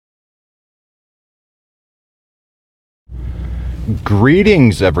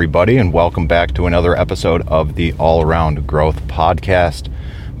Greetings, everybody, and welcome back to another episode of the All Around Growth Podcast.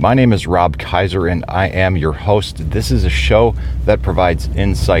 My name is Rob Kaiser, and I am your host. This is a show that provides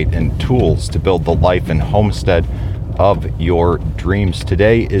insight and tools to build the life and homestead of your dreams.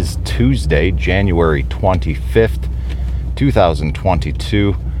 Today is Tuesday, January 25th,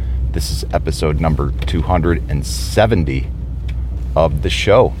 2022. This is episode number 270 of the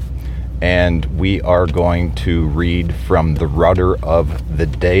show. And we are going to read from The Rudder of the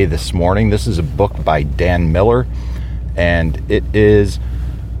Day this morning. This is a book by Dan Miller, and it is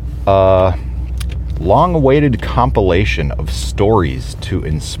a long-awaited compilation of stories to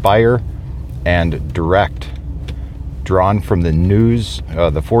inspire and direct, drawn from the news,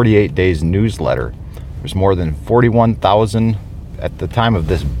 the 48 Days newsletter. There's more than 41,000, at the time of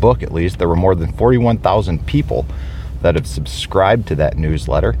this book at least, there were more than 41,000 people that have subscribed to that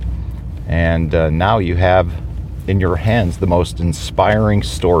newsletter. And now you have in your hands the most inspiring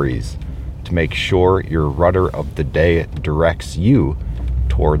stories to make sure your rudder of the day directs you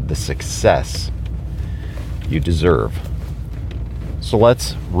toward the success you deserve. So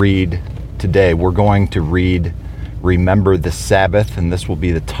let's read today. We're going to read Remember the Sabbath, and this will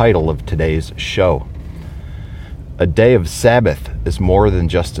be the title of today's show. A day of Sabbath is more than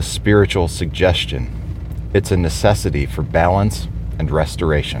just a spiritual suggestion. It's a necessity for balance and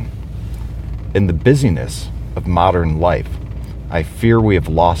restoration. In the busyness of modern life, I fear we have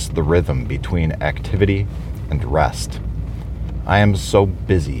lost the rhythm between activity and rest. I am so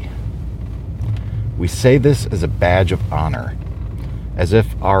busy. We say this as a badge of honor, as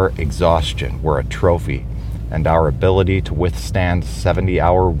if our exhaustion were a trophy and our ability to withstand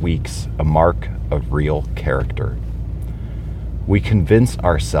 70-hour weeks a mark of real character. We convince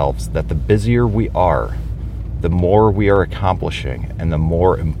ourselves that the busier we are, the more we are accomplishing and the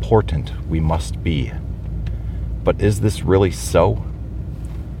more important we must be. But is this really so?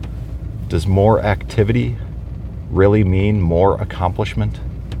 Does more activity really mean more accomplishment?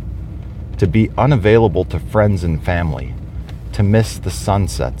 To be unavailable to friends and family, to miss the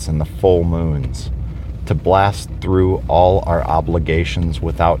sunsets and the full moons, to blast through all our obligations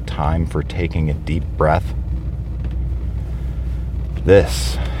without time for taking a deep breath?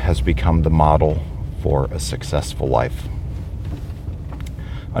 This has become the model for a successful life.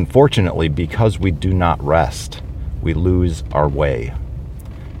 Unfortunately, because we do not rest, we lose our way.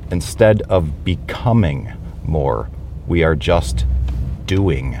 Instead of becoming more, we are just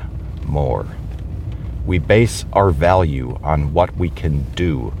doing more. We base our value on what we can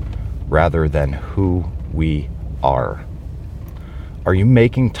do rather than who we are. Are you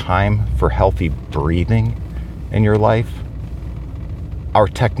making time for healthy breathing in your life? Our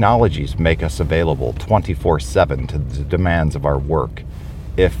technologies make us available 24/7 to the demands of our work,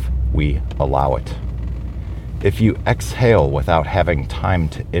 if we allow it. If you exhale without having time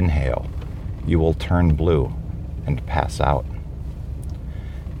to inhale, you will turn blue and pass out.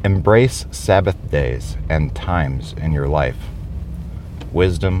 Embrace Sabbath days and times in your life.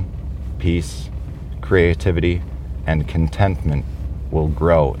 Wisdom, peace, creativity, and contentment will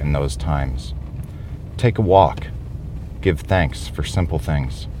grow in those times. Take a walk. Give thanks for simple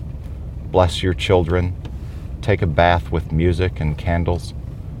things. Bless your children. Take a bath with music and candles.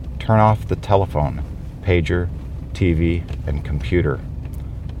 Turn off the telephone, pager, TV, and computer.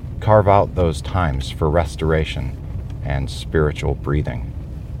 Carve out those times for restoration and spiritual breathing.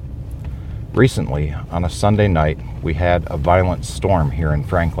 Recently, on a Sunday night, we had a violent storm here in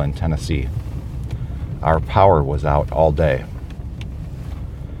Franklin, Tennessee. Our power was out all day.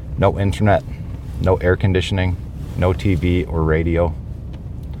 No internet, no air conditioning, no TV or radio.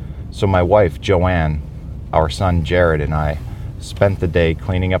 So my wife, Joanne, our son, Jared, and I spent the day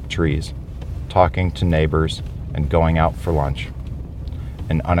cleaning up trees, talking to neighbors, and going out for lunch.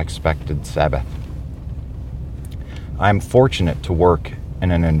 An unexpected Sabbath. I'm fortunate to work in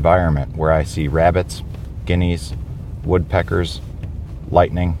an environment where I see rabbits, guineas, woodpeckers,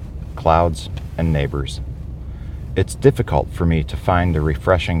 lightning, clouds, and neighbors. It's difficult for me to find a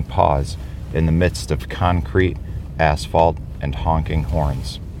refreshing pause in the midst of concrete, asphalt, and honking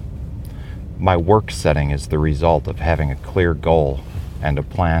horns. My work setting is the result of having a clear goal and a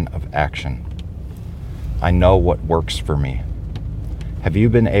plan of action. I know what works for me. Have you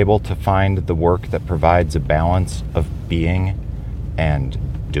been able to find the work that provides a balance of being and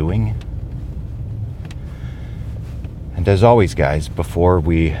doing? And as always, guys, before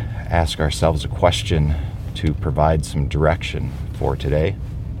we ask ourselves a question to provide some direction for today,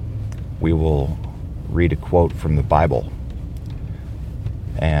 we will read a quote from the Bible.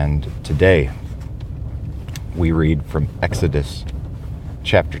 And today we read from Exodus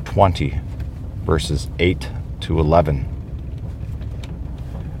chapter 20, verses 8 to 11.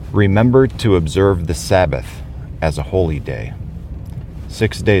 Remember to observe the Sabbath as a holy day.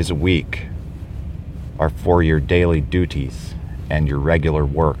 6 days a week are for your daily duties and your regular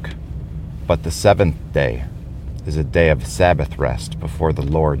work, but the seventh day is a day of Sabbath rest before the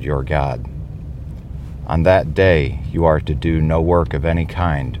Lord your God. On that day you are to do no work of any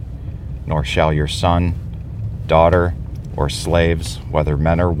kind, nor shall your son, daughter, or slaves, whether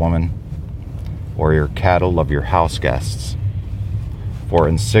men or women, or your cattle of your house guests. For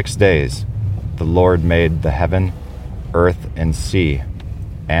in 6 days the Lord made the heaven, earth, and sea,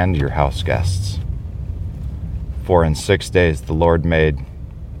 and your house guests. For in 6 days the Lord made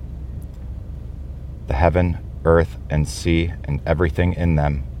the heaven, earth, and sea, and everything in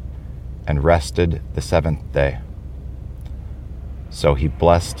them, and rested the seventh day. So he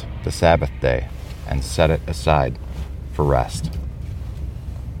blessed the Sabbath day and set it aside for rest.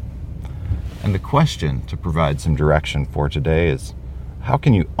 And the question to provide some direction for today is, how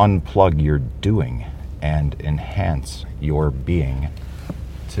can you unplug your doing and enhance your being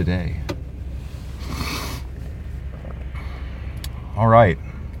today? All right,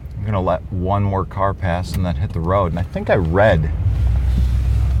 I'm going to let one more car pass and then hit the road. And I think I read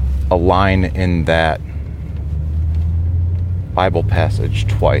a line in that Bible passage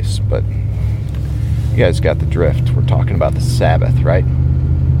twice, but you guys got the drift. We're talking about the Sabbath, right?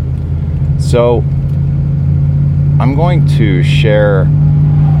 So I'm going to share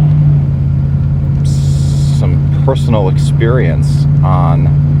some personal experience on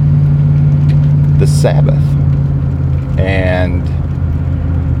the Sabbath and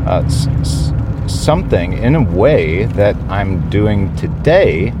something in a way that I'm doing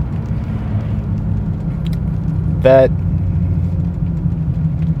today that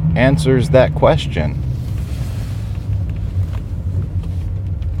answers that question.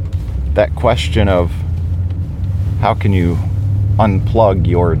 That question of how can you unplug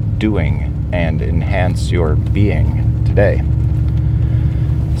your doing and enhance your being today?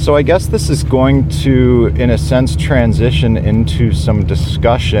 So I guess this is going to, in a sense, transition into some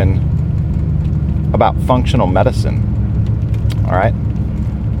discussion about functional medicine. All right?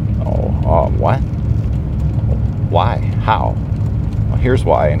 What? Why? How? Well, here's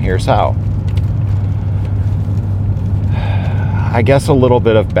why and here's how. I guess a little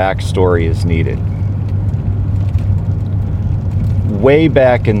bit of backstory is needed. Way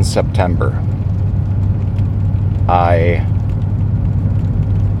back in September, I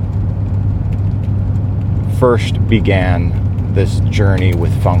first began this journey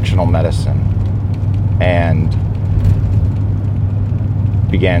with functional medicine and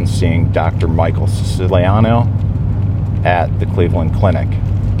began seeing Dr. Michael Siciliano at the Cleveland Clinic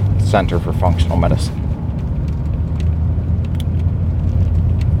Center for Functional Medicine.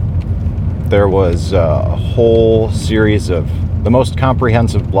 There was a whole series of the most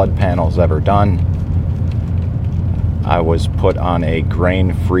comprehensive blood panels ever done. I was put on a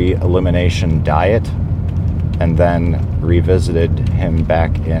grain-free elimination diet and then revisited him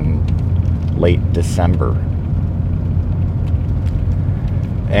back in late December.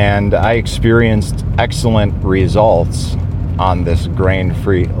 And I experienced excellent results on this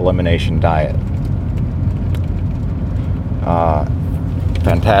grain-free elimination diet.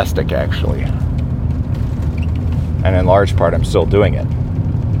 Fantastic, actually. And in large part, I'm still doing it.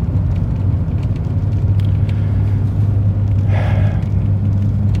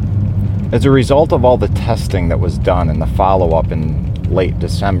 As a result of all the testing that was done and the follow-up in late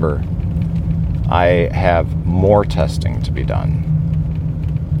December, I have more testing to be done.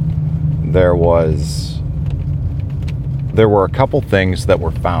 There were a couple things that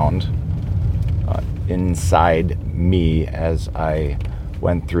were found inside me as I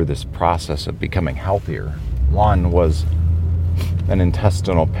went through this process of becoming healthier. One was an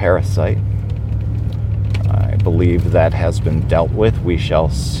intestinal parasite. I believe that has been dealt with. We shall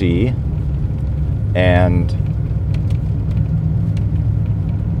see. And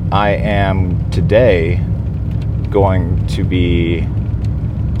I am today going to be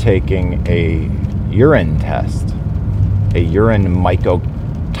taking a urine test, a urine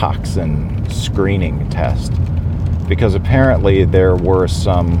mycotoxin screening test, because apparently there were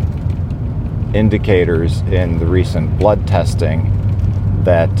some indicators in the recent blood testing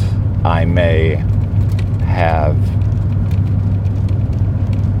that I may have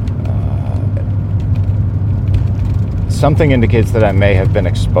something indicates that I may have been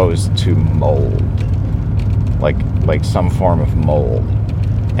exposed to mold, like some form of mold.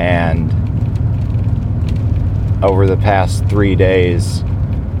 And over the past 3 days,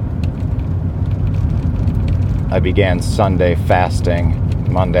 I began Sunday fasting.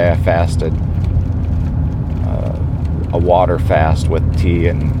 Monday I fasted. a water fast with tea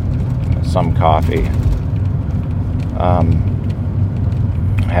and some coffee.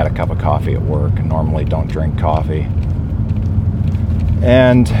 I had a cup of coffee at work. I normally don't drink coffee.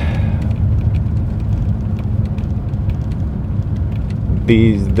 And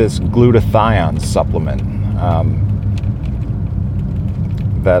this glutathione supplement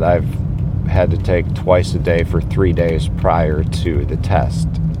that I've had to take twice a day for 3 days prior to the test.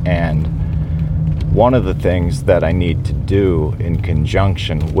 And one of the things that I need to do in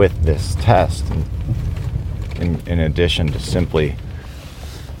conjunction with this test, in addition to simply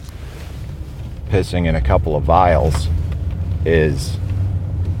pissing in a couple of vials, is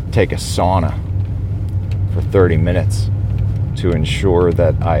take a sauna for 30 minutes to ensure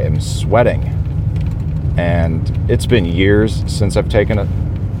that I am sweating. And it's been years since I've taken a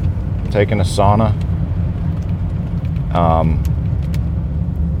sauna.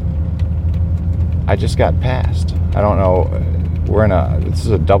 I just got passed. I don't know. This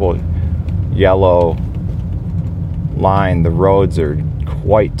is a double yellow line. The roads are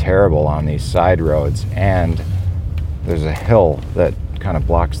quite terrible on these side roads, and there's a hill that kind of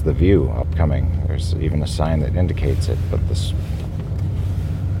blocks the view upcoming. There's even a sign that indicates it, but this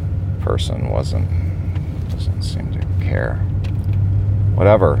person doesn't seem to care.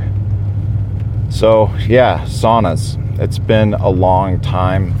 Whatever. So yeah, saunas. It's been a long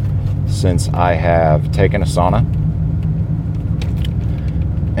time since I have taken a sauna,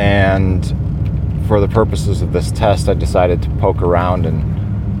 and for the purposes of this test, I decided to poke around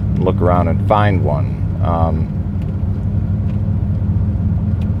and look around and find one.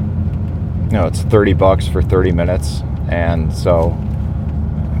 It's $30 for 30 minutes, and so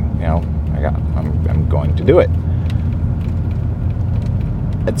I'm going to do it.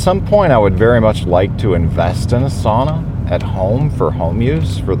 At some point, I would very much like to invest in a sauna at home for home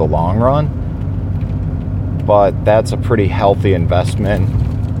use for the long run, but that's a pretty healthy investment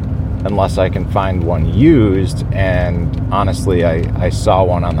unless I can find one used, and honestly, I saw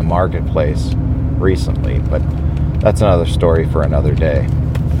one on the marketplace recently, but that's another story for another day.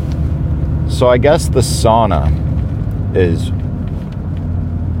 So I guess the sauna is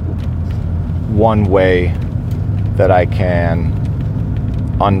one way that I can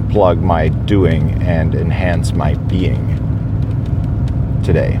unplug my doing and enhance my being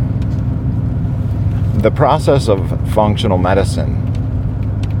today. The process of functional medicine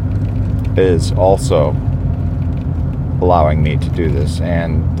is also allowing me to do this,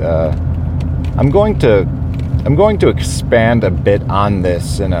 and I'm going to expand a bit on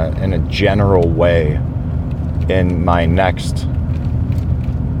this in a general way in my next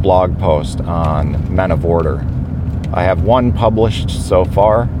blog post on Men of Order. I have one published so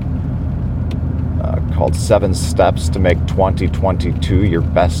far called 7 Steps to Make 2022 Your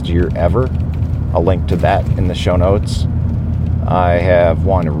Best Year Ever. I'll link to that in the show notes. I have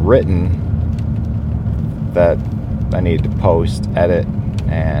one written that I need to post, edit,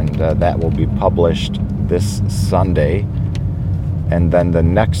 and that will be published this Sunday. And then the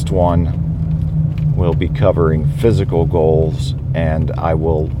next one will be covering physical goals, and I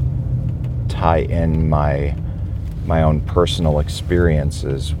will tie in my own personal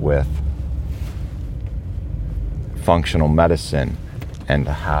experiences with functional medicine and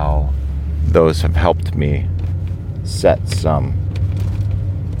how those have helped me set some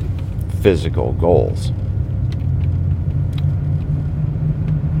physical goals.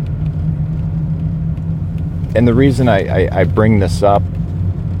 And the reason I bring this up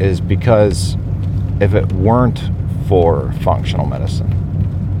is because if it weren't for functional medicine,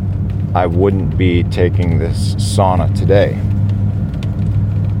 I wouldn't be taking this sauna today.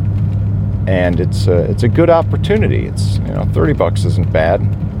 And it's a good opportunity. It's $30 isn't bad.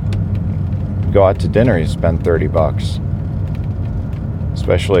 Go out to dinner, you spend $30,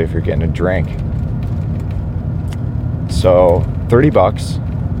 especially if you're getting a drink. So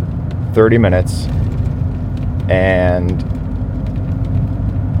 $30, 30 minutes, and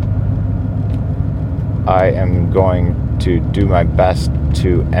I am going to do my best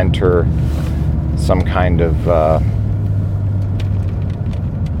to enter some kind of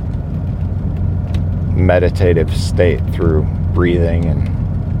meditative state through breathing and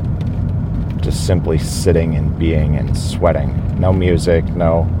just simply sitting and being and sweating. No music,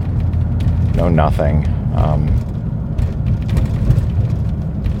 no nothing.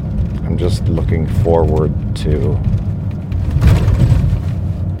 I'm just looking forward to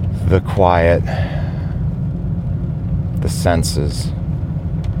the quiet, the senses,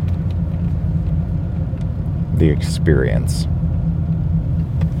 the experience.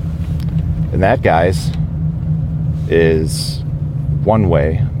 And that, guys, is one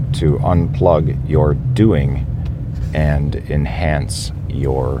way to unplug your doing and enhance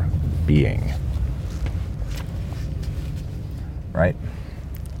your being. Right?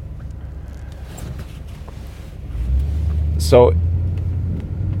 So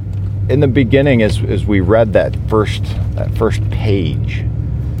in the beginning, as we read that first page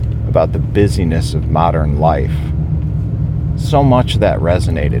about the busyness of modern life, so much of that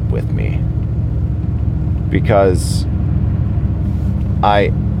resonated with me, because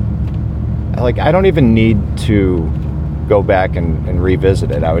I don't even need to go back and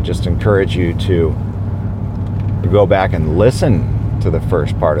revisit it. I would just encourage you to go back and listen to the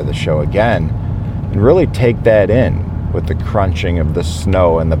first part of the show again and really take that in, with the crunching of the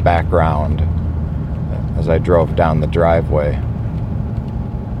snow in the background as I drove down the driveway,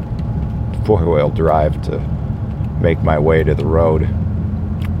 four-wheel drive, to make my way to the road.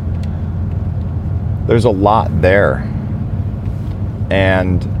 There's a lot there,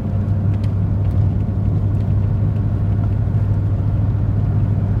 and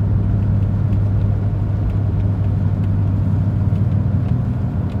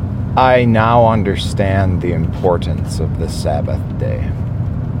I now understand the importance of the Sabbath day.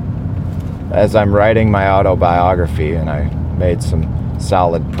 As I'm writing my autobiography, and I made some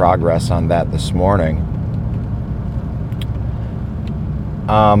solid progress on that this morning,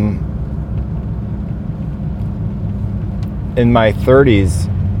 in my 30s,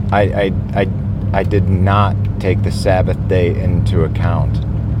 I did not take the Sabbath day into account.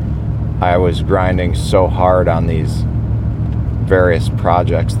 I was grinding so hard on these various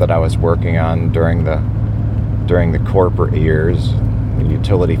projects that I was working on during the corporate years, the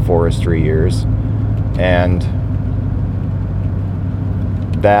utility forestry years, and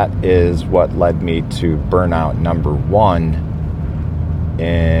that is what led me to burnout number 1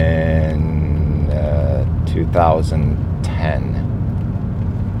 in 2010.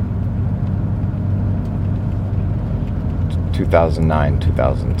 2009,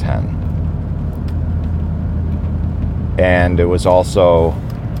 2010. And it was also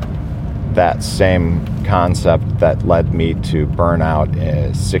that same concept that led me to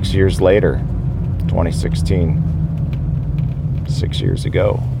burnout 6 years later, 2016, 6 years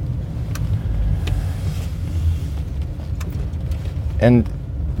ago. And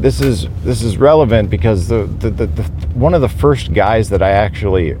this is relevant because the one of the first guys that I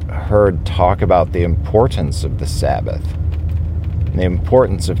actually heard talk about the importance of the Sabbath, the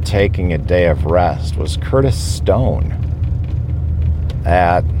importance of taking a day of rest, was Curtis Stone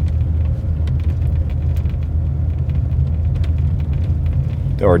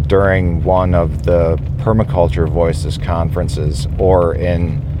during one of the Permaculture Voices conferences, or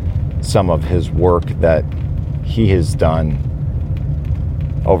in some of his work that he has done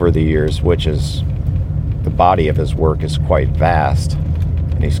over the years, which is, the body of his work is quite vast,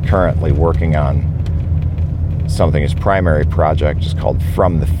 and he's currently working on something. His primary project is called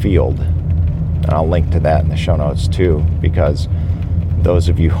From the Field, and I'll link to that in the show notes too, because those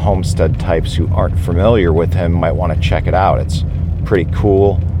of you homestead types who aren't familiar with him might want to check it out. It's pretty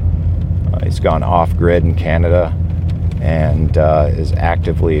cool. He's gone off-grid in Canada and is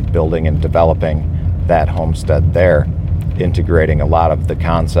actively building and developing that homestead there, integrating a lot of the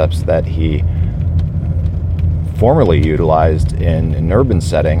concepts that he formerly utilized in an urban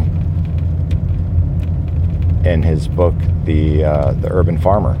setting in his book, The Urban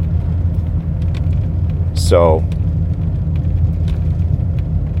Farmer. So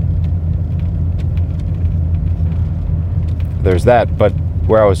there's that. But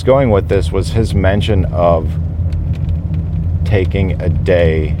where I was going with this was his mention of taking a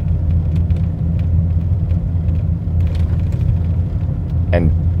day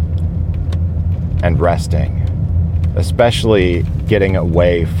and resting, especially getting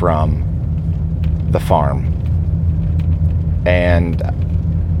away from the farm. And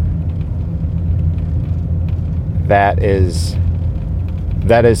that is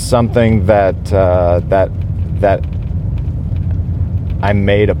something that I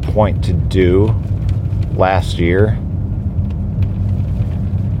made a point to do last year,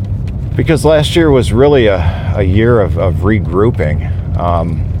 because last year was really a year of regrouping.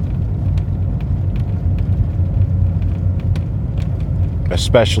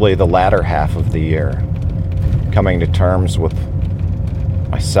 Especially the latter half of the year, coming to terms with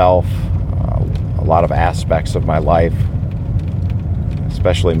myself, a lot of aspects of my life,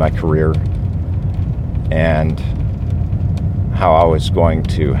 especially my career, and how I was going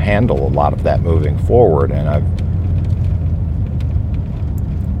to handle a lot of that moving forward. And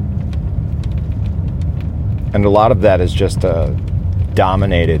a lot of that has just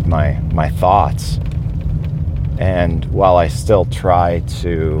dominated my thoughts. And while I still try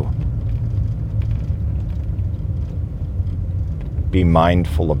to be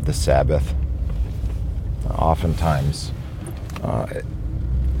mindful of the Sabbath. Oftentimes,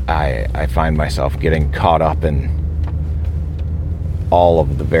 I find myself getting caught up in all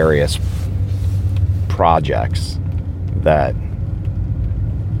of the various projects that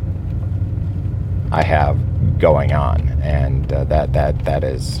I have going on, and that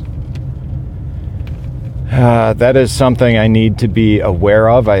is something I need to be aware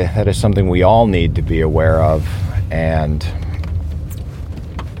of. That is something we all need to be aware of, and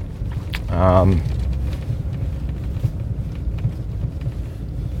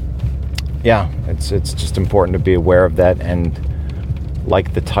it's just important to be aware of that. And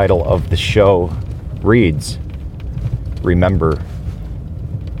like the title of the show reads, remember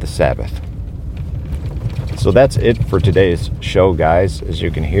the Sabbath. So that's it for today's show, guys. As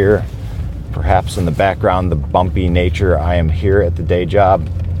you can hear, perhaps in the background, the bumpy nature, I am here at the day job.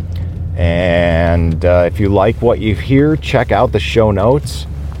 And if you like what you hear, check out the show notes.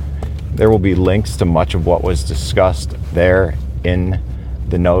 There will be links to much of what was discussed there in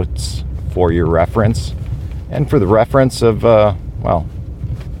the notes for your reference. And for the reference of,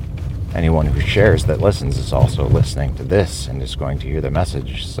 anyone who shares that listens is also listening to this and is going to hear the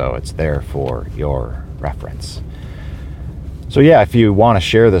message. So it's there for your reference. So yeah, if you want to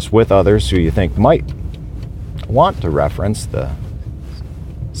share this with others who you think might want to reference the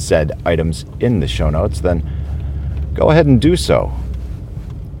said items in the show notes, then go ahead and do so.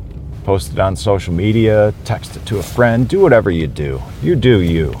 Post it on social media, text it to a friend, do whatever you do. You do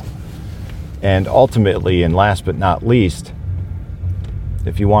you. And ultimately, and last but not least,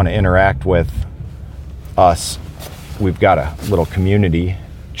 if you want to interact with us, we've got a little community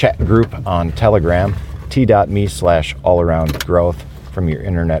chat group on Telegram, t.me/allaroundgrowth from your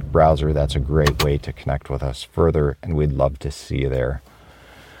internet browser. That's a great way to connect with us further, and we'd love to see you there.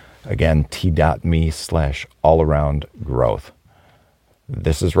 Again, t.me/allaroundgrowth.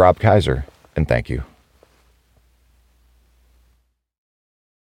 This is Rob Kaiser, and thank you.